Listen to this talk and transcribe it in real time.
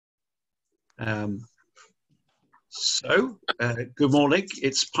Um, Good morning.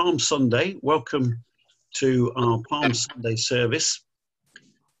 It's Palm Sunday. Welcome to our Palm Sunday service.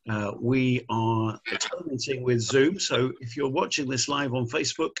 We are experimenting with Zoom, so if you're watching this live on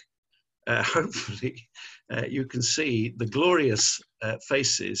Facebook, hopefully you can see the glorious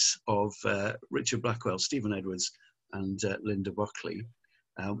faces of Richard Blackwell, Stephen Edwards, and Linda Buckley.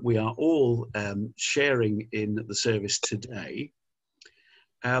 We are all sharing in the service today.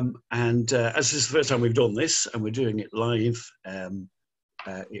 As this is the first time we've done this and we're doing it live,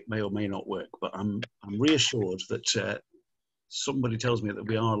 it may or may not work, but I'm reassured that somebody tells me that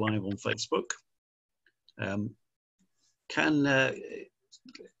we are live on Facebook.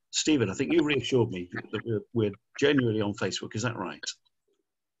 Stephen, I think you reassured me that we're genuinely on Facebook, is that right?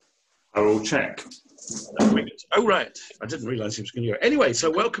 I will check. Oh, right. I didn't realise he was going to go. Anyway, so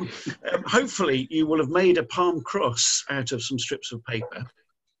welcome. Hopefully you will have made a palm cross out of some strips of paper.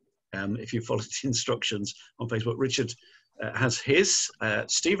 If you followed the instructions on Facebook. Richard has his.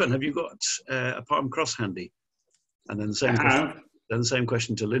 Stephen, have you got a palm cross handy? And then the same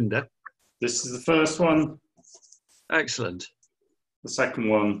question to Linda. This is the first one. Excellent. The second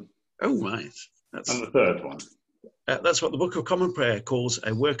one. Oh, right. And the third one. That's what the Book of Common Prayer calls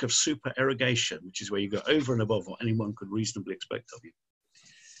a work of supererogation, which is where you go over and above what anyone could reasonably expect of you.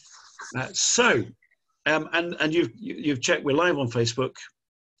 And you've checked, we're live on Facebook.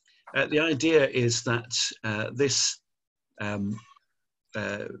 The idea is that this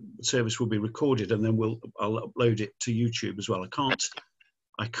service will be recorded, and then I'll upload it to YouTube as well.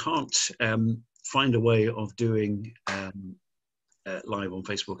 I can't find a way of doing live on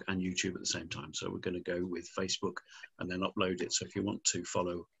Facebook and YouTube at the same time, so we're going to go with Facebook and then upload it. So if you want to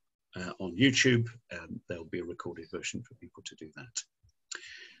follow on YouTube, there'll be a recorded version for people to do that.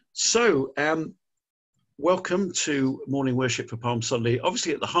 So. Welcome to morning worship for Palm Sunday.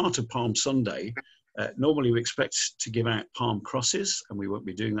 Obviously, at the heart of Palm Sunday, normally we expect to give out palm crosses, and we won't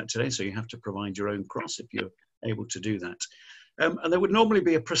be doing that today, so you have to provide your own cross if you're able to do that. And there would normally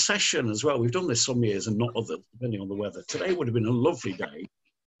be a procession as well. We've done this some years and not others, depending on the weather. Today would have been a lovely day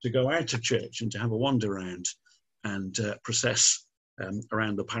to go out of church and to have a wander around and process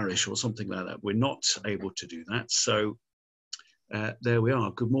around the parish or something like that. We're not able to do that, so there we are.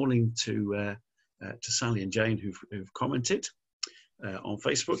 Good morning to Sally and Jane who've commented on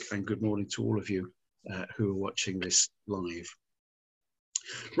Facebook, and good morning to all of you who are watching this live.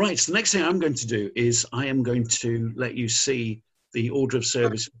 Right, so the next thing I'm going to do is I am going to let you see the order of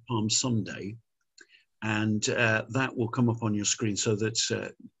service for Palm Sunday, and that will come up on your screen so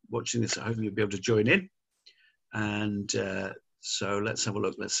that watching this at home you'll be able to join in. And so let's have a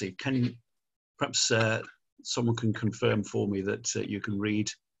look. Let's see, perhaps someone can confirm for me that you can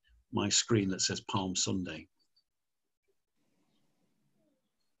read my screen that says Palm Sunday.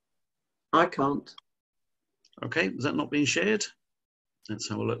 I can't. Okay, is that not being shared? Let's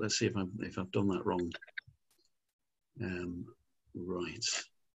have a look. Let's see if I've done that wrong. Right.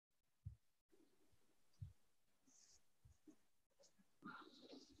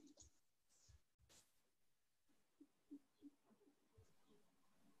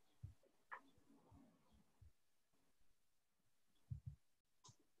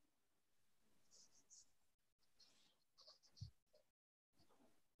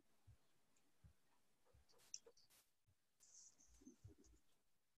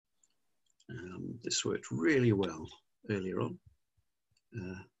 This worked really well earlier on,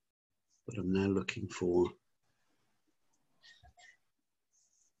 but I'm now looking for,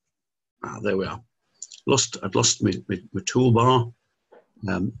 there we are. I've lost my toolbar,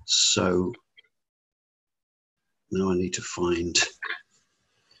 so now I need to find,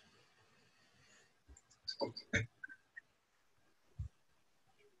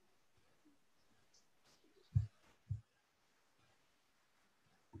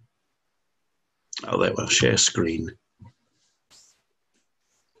 oh, there we are, share screen.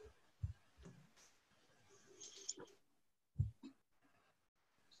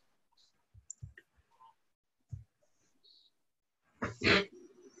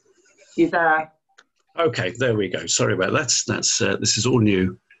 You there? Okay, there we go. Sorry about that. This is all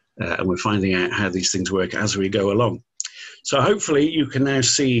new, and we're finding out how these things work as we go along. So hopefully you can now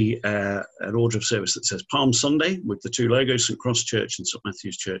see an order of service that says Palm Sunday with the two logos, St. Cross Church and St.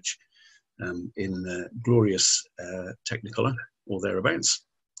 Matthew's Church, in glorious Technicolor or thereabouts.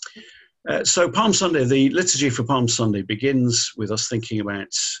 So Palm Sunday, the liturgy for Palm Sunday begins with us thinking about,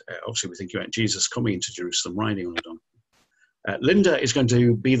 obviously we're thinking about Jesus coming into Jerusalem, riding on a donkey. Linda is going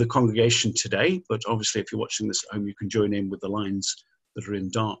to be the congregation today, but obviously if you're watching this at home, you can join in with the lines that are in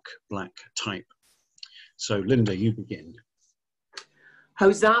dark black type. So Linda, you begin.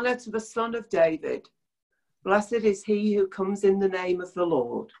 Hosanna to the Son of David. Blessed is he who comes in the name of the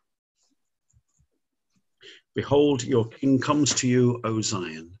Lord. Behold, your King comes to you, O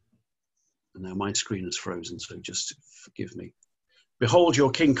Zion. And now my screen is frozen, so just forgive me. Behold,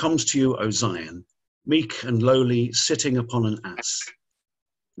 your King comes to you, O Zion, meek and lowly, sitting upon an ass.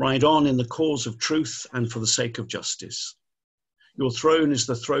 Ride on in the cause of truth and for the sake of justice. Your throne is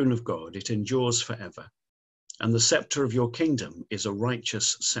the throne of God. It endures forever. And the scepter of your kingdom is a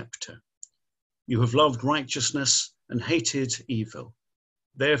righteous scepter. You have loved righteousness and hated evil.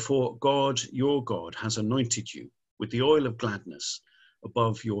 Therefore, God, your God, has anointed you with the oil of gladness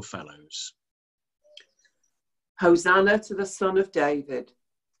above your fellows. Hosanna to the Son of David.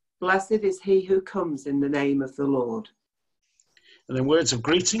 Blessed is he who comes in the name of the Lord. And then words of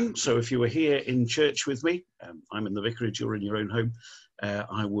greeting. So if you were here in church with me, I'm in the vicarage, you're in your own home,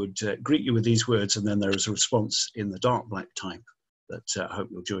 I would greet you with these words, and then there is a response in the dark black type that I hope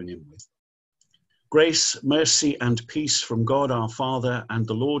you'll join in with. Grace, mercy, and peace from God our Father and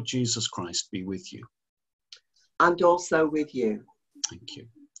the Lord Jesus Christ be with you. And also with you. Thank you.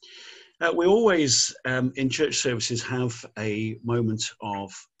 We always, in church services, have a moment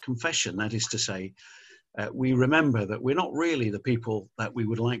of confession. That is to say, we remember that we're not really the people that we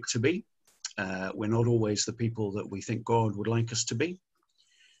would like to be. We're not always the people that we think God would like us to be.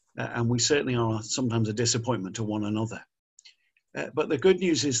 And we certainly are sometimes a disappointment to one another. But the good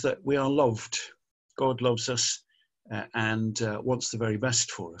news is that we are loved. God loves us and wants the very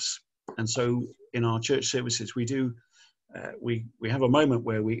best for us. And so in our church services, we have a moment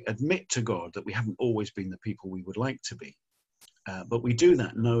where we admit to God that we haven't always been the people we would like to be. But we do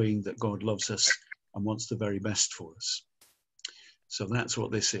that knowing that God loves us and wants the very best for us. So that's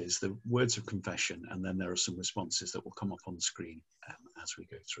what this is, the words of confession, and then there are some responses that will come up on the screen as we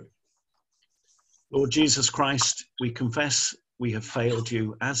go through. Lord Jesus Christ, we confess we have failed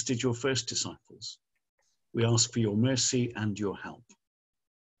you, as did your first disciples. We ask for your mercy and your help.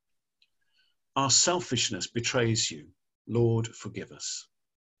 Our selfishness betrays you. Lord, forgive us.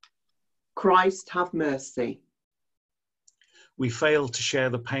 Christ, have mercy. We fail to share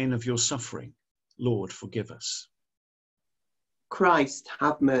the pain of your suffering. Lord, forgive us. Christ,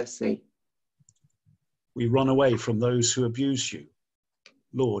 have mercy. We run away from those who abuse you.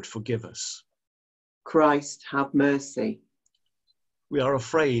 Lord, forgive us. Christ, have mercy. We are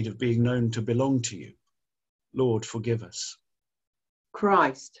afraid of being known to belong to you. Lord, forgive us.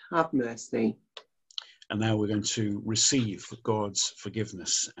 Christ, have mercy. And now we're going to receive God's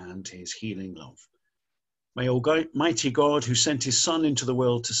forgiveness and his healing love. May Almighty God, who sent his Son into the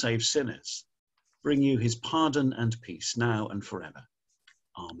world to save sinners, bring you his pardon and peace now and forever.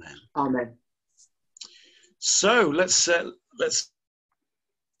 Amen. Amen. So let's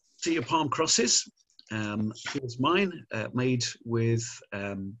see your palm crosses. Here's mine, made with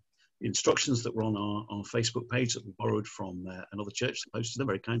instructions that were on our Facebook page that we borrowed from another church that posted them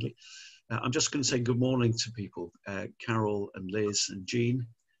very kindly. I'm just going to say good morning to people. Carol and Liz and Jean,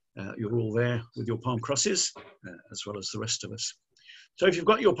 you're all there with your palm crosses, as well as the rest of us. So if you've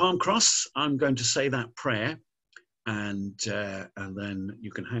got your palm cross, I'm going to say that prayer, and then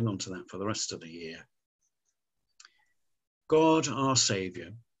you can hang on to that for the rest of the year. God, our Saviour,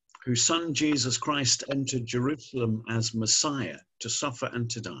 whose Son Jesus Christ entered Jerusalem as Messiah to suffer and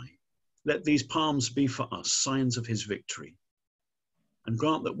to die, let these palms be for us signs of his victory, and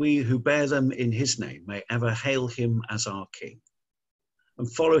grant that we who bear them in his name may ever hail him as our King,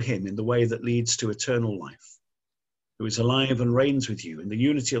 and follow him in the way that leads to eternal life, who is alive and reigns with you in the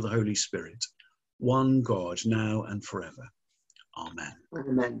unity of the Holy Spirit, one God, now and forever. Amen.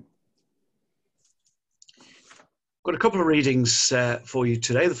 Amen. Got a couple of readings for you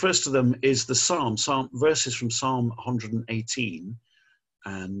today. The first of them is the Psalm verses from Psalm 118,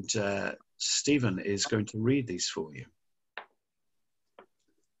 and Stephen is going to read these for you.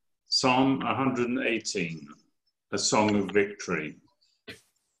 Psalm 118, a song of victory.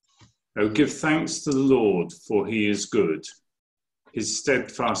 Oh, give thanks to the Lord, for he is good. His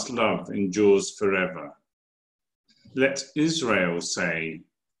steadfast love endures forever. Let Israel say,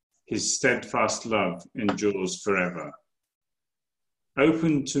 his steadfast love endures forever.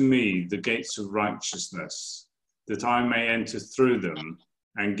 Open to me the gates of righteousness, that I may enter through them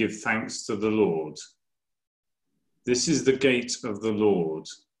and give thanks to the Lord. This is the gate of the Lord.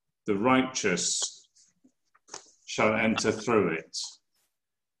 The righteous shall enter through it.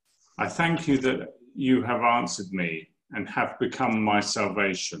 I thank you that you have answered me and have become my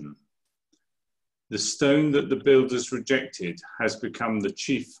salvation. The stone that the builders rejected has become the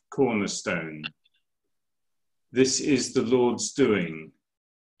chief cornerstone. This is the Lord's doing.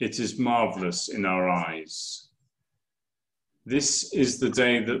 It is marvelous in our eyes. This is the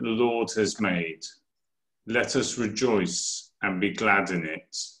day that the Lord has made. Let us rejoice and be glad in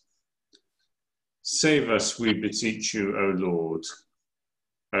it. Save us, we beseech you, O Lord.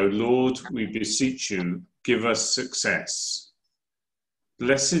 O Lord, we beseech you, give us success.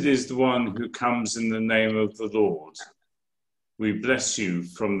 Blessed is the one who comes in the name of the Lord. We bless you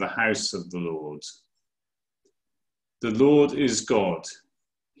from the house of the Lord. The Lord is God.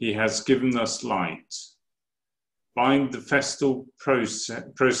 He has given us light. Bind the festal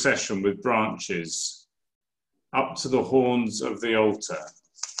procession with branches up to the horns of the altar.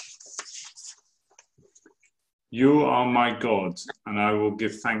 You are my God, and I will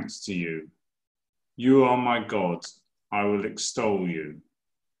give thanks to you. You are my God, I will extol you.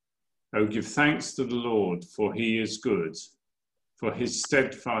 Oh, give thanks to the Lord, for he is good, for his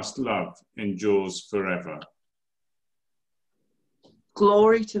steadfast love endures forever.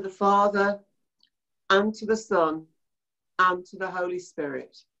 Glory to the Father, and to the Son, and to the Holy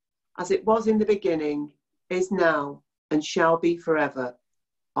Spirit, as it was in the beginning, is now, and shall be forever.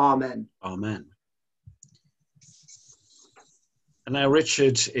 Amen. Amen. And now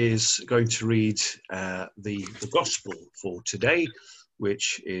Richard is going to read the Gospel for today,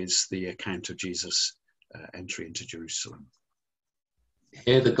 which is the account of Jesus' entry into Jerusalem.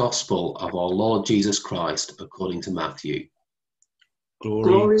 Hear the Gospel of our Lord Jesus Christ according to Matthew.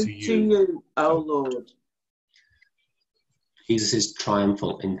 Glory to you, O Lord. Jesus is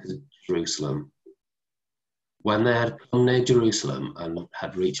triumphal into Jerusalem. When they had come near Jerusalem and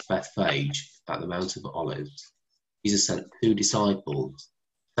had reached Bethphage at the Mount of Olives, Jesus sent 2 disciples,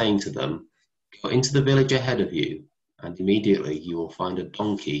 saying to them, "Go into the village ahead of you, and immediately you will find a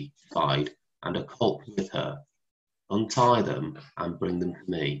donkey tied and a colt with her. Untie them and bring them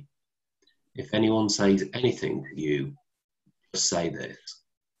to me. If anyone says anything to you, just say this: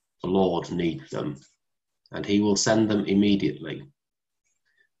 the Lord needs them, and he will send them immediately."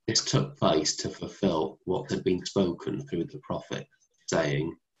 This took place to fulfill what had been spoken through the prophet,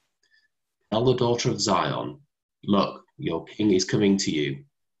 saying, "Tell the daughter of Zion, look, your king is coming to you,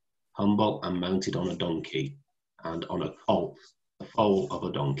 humble and mounted on a donkey, and on a colt, the foal of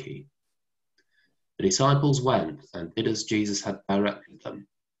a donkey." The disciples went and did as Jesus had directed them.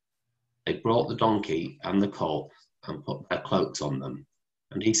 They brought the donkey and the colt and put their cloaks on them,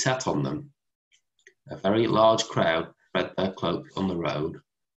 and he sat on them. A very large crowd spread their cloaks on the road.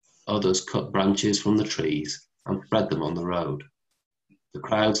 Others cut branches from the trees and spread them on the road. The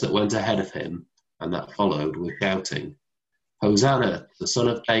crowds that went ahead of him and that followed were shouting, "Hosanna, the Son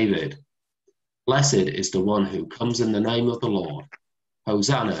of David! Blessed is the one who comes in the name of the Lord!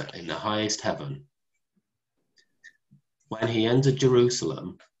 Hosanna in the highest heaven!" When he entered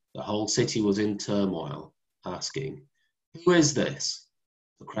Jerusalem, the whole city was in turmoil, asking, "Who is this?"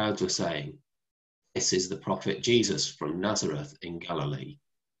 The crowds were saying, "This is the prophet Jesus from Nazareth in Galilee."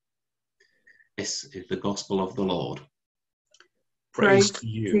 This is the gospel of the Lord. Praise to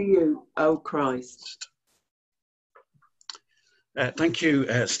you, O Christ. Thank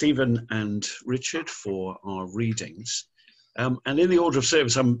you, Stephen and Richard, for our readings. And in the order of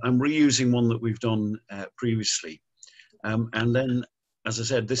service, I'm reusing one that we've done previously. And then, as I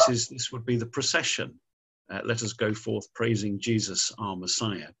said, this would be the procession. Let us go forth praising Jesus, our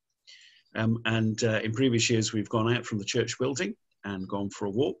Messiah. And in previous years, we've gone out from the church building and gone for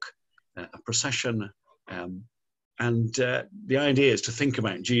a walk, a procession. And the idea is to think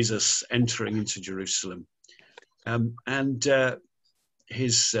about Jesus entering into Jerusalem and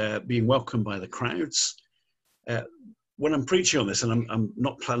his being welcomed by the crowds. When I'm preaching on this, and I'm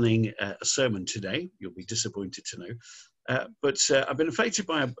not planning a sermon today, you'll be disappointed to know, but I've been affected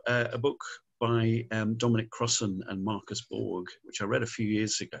by a book by Dominic Crossan and Marcus Borg, which I read a few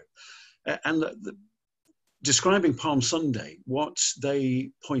years ago. And describing Palm Sunday, what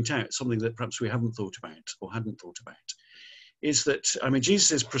they point out, something that perhaps we haven't thought about or hadn't thought about, is that, I mean,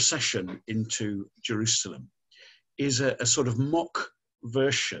 Jesus' procession into Jerusalem is a sort of mock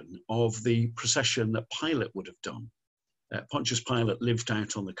version of the procession that Pilate would have done. Pontius Pilate lived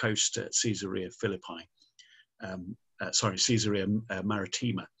out on the coast at Caesarea Philippi, Caesarea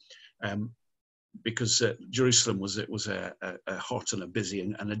Maritima, because Jerusalem was a hot and a busy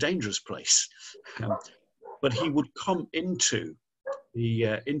and a dangerous place. But he would come into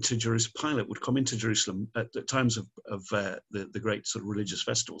Jerusalem. Pilate would come into Jerusalem at the times of the great sort of religious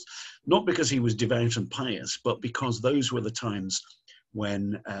festivals, not because he was devout and pious, but because those were the times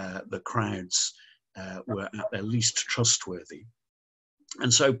when the crowds were at their least trustworthy.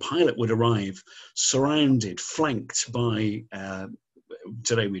 And so Pilate would arrive surrounded, flanked by,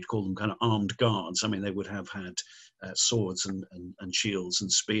 today we'd call them kind of armed guards. I mean, they would have had swords and shields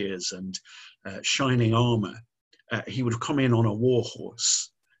and spears and shining armor. he would have come in on a war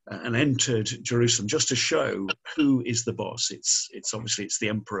horse and entered Jerusalem just to show who is the boss. It's obviously it's the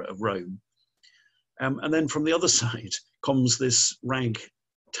Emperor of Rome. And then from the other side comes this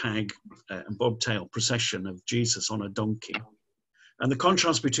ragtag and bobtail procession of Jesus on a donkey. And the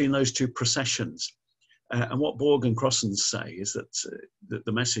contrast between those two processions and what Borg and Crossans say is that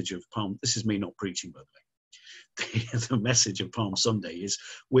the message of Palm, this is me not preaching, by the way, the message of Palm Sunday is,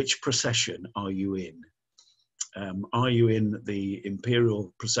 which procession are you in? Are you in the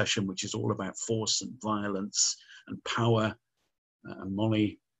imperial procession, which is all about force and violence and power and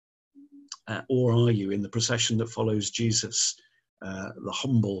money? Or are you in the procession that follows Jesus, the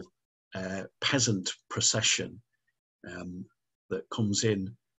humble peasant procession that comes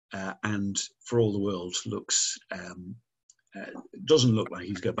in and for all the world doesn't look like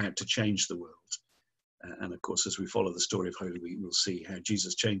he's about to change the world. And of course, as we follow the story of Holy Week, we'll see how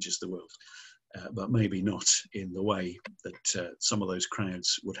Jesus changes the world, but maybe not in the way that some of those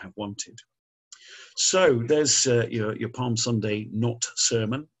crowds would have wanted. So there's your Palm Sunday not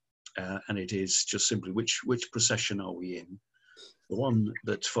sermon, and it is just simply which procession are we in? The one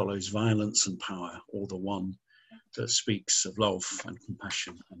that follows violence and power, or the one that speaks of love and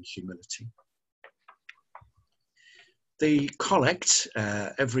compassion and humility? The collect,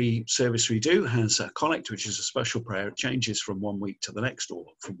 every service we do has a collect, which is a special prayer. It changes from one week to the next, or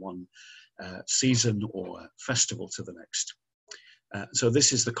from one season or festival to the next. So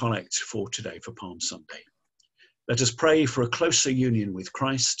this is the collect for today, for Palm Sunday. Let us pray for a closer union with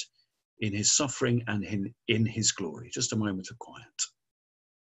Christ in his suffering and in his glory. Just a moment of quiet.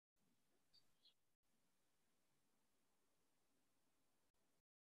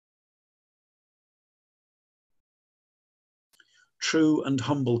 True and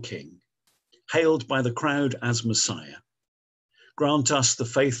humble King, hailed by the crowd as Messiah, grant us the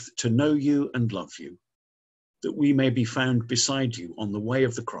faith to know you and love you, that we may be found beside you on the way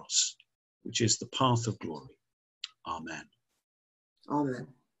of the cross, which is the path of glory. Amen. Amen.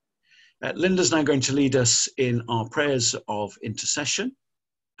 Linda's now going to lead us in our prayers of intercession,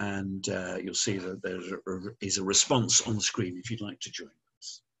 and you'll see that there is a response on the screen if you'd like to join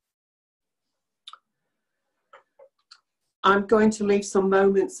us. I'm going to leave some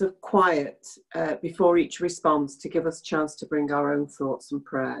moments of quiet before each response to give us a chance to bring our own thoughts and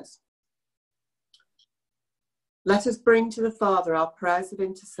prayers. Let us bring to the Father our prayers of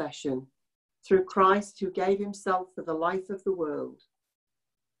intercession through Christ, who gave himself for the life of the world,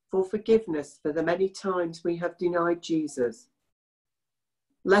 for forgiveness for the many times we have denied Jesus.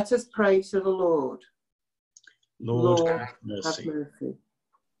 Let us pray to the Lord. Lord, have mercy.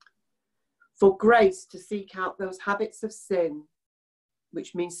 For grace to seek out those habits of sin,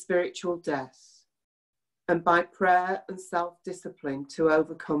 which means spiritual death, and by prayer and self-discipline to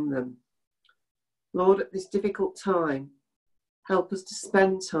overcome them. Lord, at this difficult time, help us to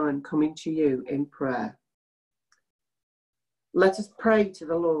spend time coming to you in prayer. Let us pray to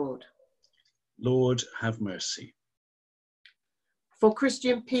the Lord. Lord, have mercy. For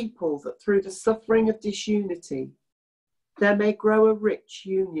Christian people, that through the suffering of disunity, there may grow a rich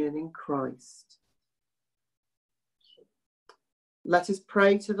union in Christ. Let us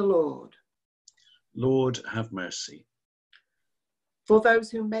pray to the Lord. Lord, have mercy. For those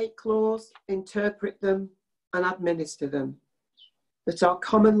who make laws, interpret them, and administer them, that our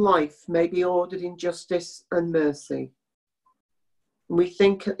common life may be ordered in justice and mercy. And we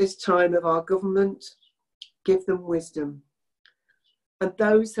think at this time of our government, give them wisdom. And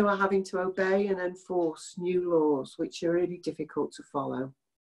those who are having to obey and enforce new laws, which are really difficult to follow.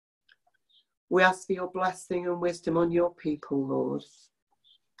 We ask for your blessing and wisdom on your people, Lord.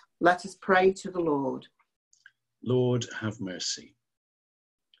 Let us pray to the Lord. Lord, have mercy.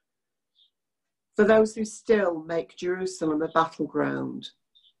 For those who still make Jerusalem a battleground,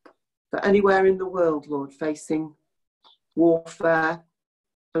 for anywhere in the world, Lord, facing warfare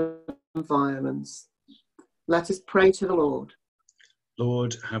and violence, let us pray to the Lord.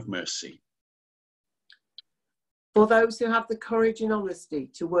 Lord, have mercy. For those who have the courage and honesty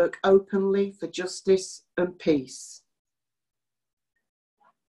to work openly for justice and peace.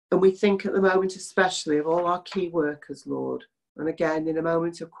 And we think at the moment especially of all our key workers, Lord. And again, in a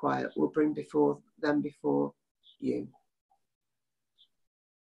moment of quiet, we'll bring before you.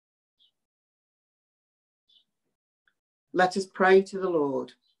 Let us pray to the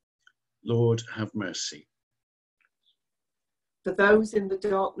Lord. Lord, have mercy. For those in the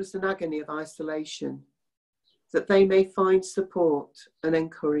darkness and agony of isolation, that they may find support and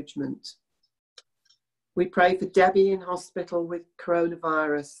encouragement. We pray for Debbie in hospital with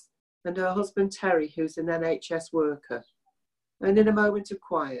coronavirus and her husband Terry, who's an NHS worker. And in a moment of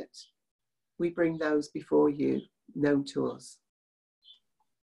quiet, we bring those before you, known to us.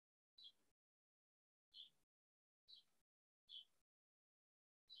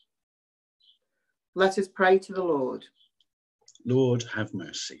 Let us pray to the Lord. Lord, have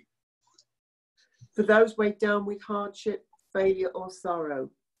mercy. For those weighed down with hardship, failure or sorrow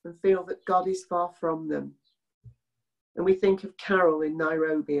and feel that God is far from them. And we think of Carol in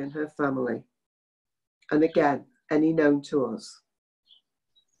Nairobi and her family. And again, any known to us.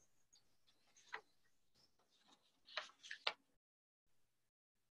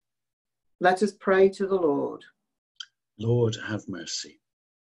 Let us pray to the Lord. Lord, have mercy.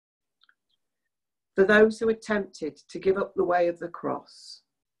 For those who are tempted to give up the way of the cross.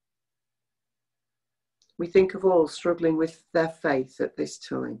 We think of all struggling with their faith at this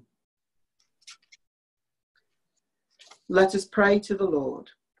time. Let us pray to the Lord.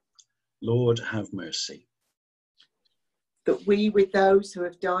 Lord, have mercy. That we, with those who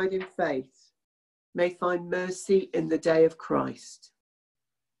have died in faith, may find mercy in the day of Christ.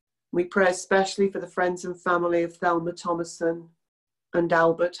 We pray especially for the friends and family of Thelma Thomason and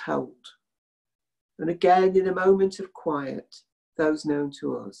Albert Holt. And again, in a moment of quiet, those known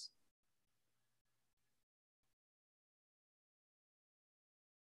to us.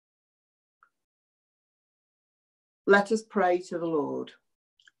 Let us pray to the Lord.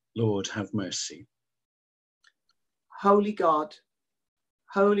 Lord, have mercy. Holy God,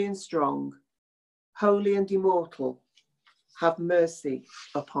 holy and strong, holy and immortal, have mercy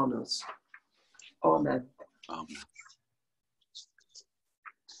upon us. Amen. Amen.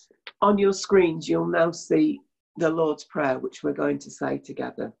 On your screens, you'll now see the Lord's Prayer, which we're going to say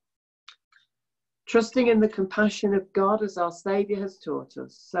together. Trusting in the compassion of God as our Saviour has taught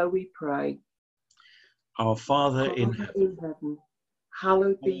us, so we pray. Our Father in heaven,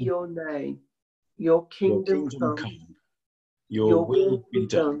 hallowed be your name. Your kingdom come. Your will be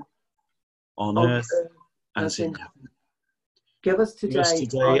done on earth as in heaven. Give us today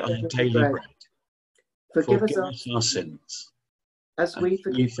our daily bread. Forgive us our sins, as we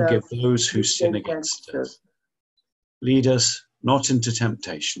forgive those who sin against us. Lead us not into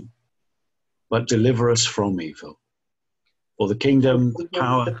temptation, but deliver us from evil. For the kingdom, the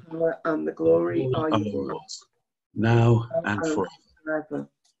power, and the glory are yours, now and forever.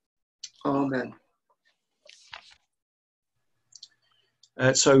 Amen.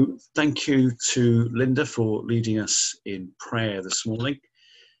 So thank you to Linda for leading us in prayer this morning.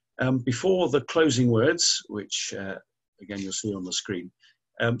 Before the closing words, which again you'll see on the screen,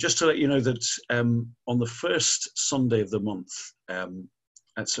 just to let you know that on the first Sunday of the month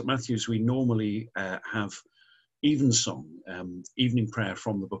at St Matthew's, we normally have evensong, evening prayer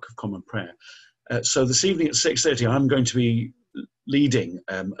from the Book of Common Prayer. So this evening at 6:30, I'm going to be leading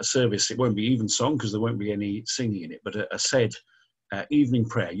a service. It won't be evensong because there won't be any singing in it, but a said evening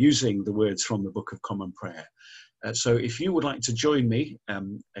prayer using the words from the Book of Common Prayer. So if you would like to join me,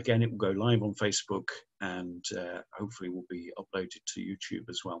 again, it will go live on Facebook and hopefully will be uploaded to YouTube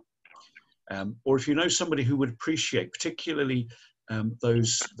as well. Or if you know somebody who would appreciate particularly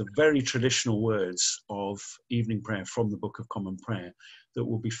the very traditional words of evening prayer from the Book of Common Prayer that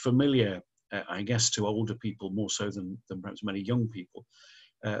will be familiar, I guess, to older people more so than perhaps many young people.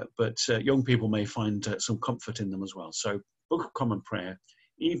 But young people may find some comfort in them as well. So Book of Common Prayer,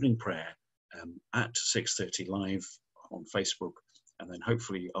 evening prayer at 6:30 live on Facebook, and then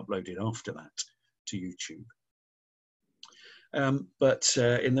hopefully uploaded after that to YouTube. But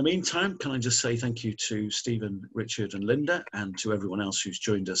in the meantime, can I just say thank you to Stephen, Richard and Linda, and to everyone else who's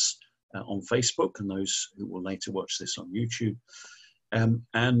joined us on Facebook and those who will later watch this on YouTube.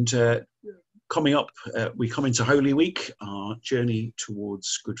 Coming up, we come into Holy Week, our journey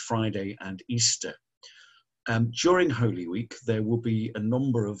towards Good Friday and Easter. During Holy Week, there will be a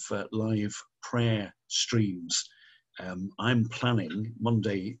number of live prayer streams. I'm planning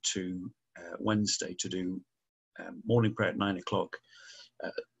Monday to Wednesday to do morning prayer at 9 o'clock,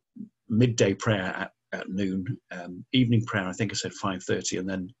 midday prayer at noon, evening prayer, I think I said 5:30, and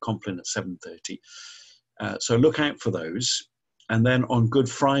then compline at 7:30. So look out for those. And then on Good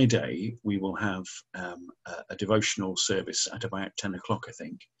Friday, we will have a devotional service at about 10 o'clock, I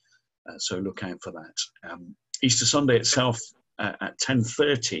think. So look out for that. Easter Sunday itself at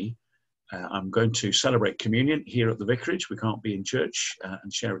 10:30, I'm going to celebrate communion here at the vicarage. We can't be in church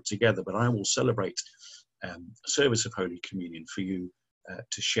and share it together, but I will celebrate a service of Holy Communion for you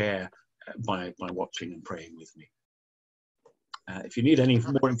to share by watching and praying with me. If you need any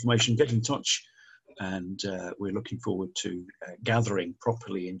more information, get in touch, and we're looking forward to gathering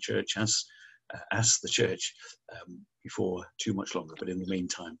properly in church as the church before too much longer. But in the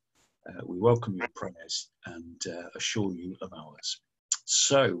meantime, we welcome your prayers and assure you of ours.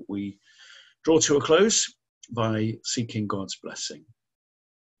 So we draw to a close. by seeking God's blessing.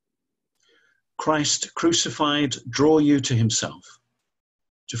 Christ crucified, draw you to himself,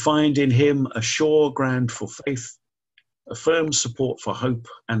 to find in him a sure ground for faith, a firm support for hope,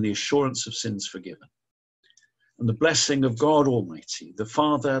 and the assurance of sins forgiven. And the blessing of God Almighty, the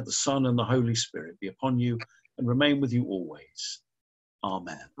Father, the Son, and the Holy Spirit be upon you and remain with you always.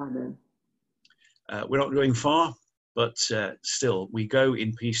 Amen. Amen. We're not going far, but still, we go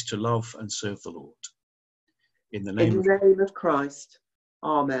in peace to love and serve the Lord. In the name of Christ.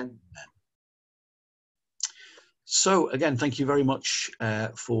 Amen. So, again, thank you very much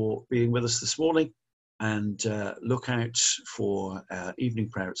for being with us this morning. And look out for evening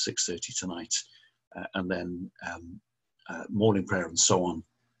prayer at 6:30 tonight, and then morning prayer and so on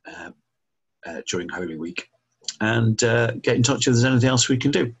during Holy Week. And get in touch if there's anything else we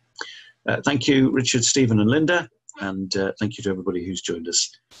can do. Thank you, Richard, Stephen and Linda, and thank you to everybody who's joined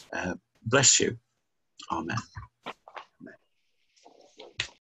us. Bless you. Amen.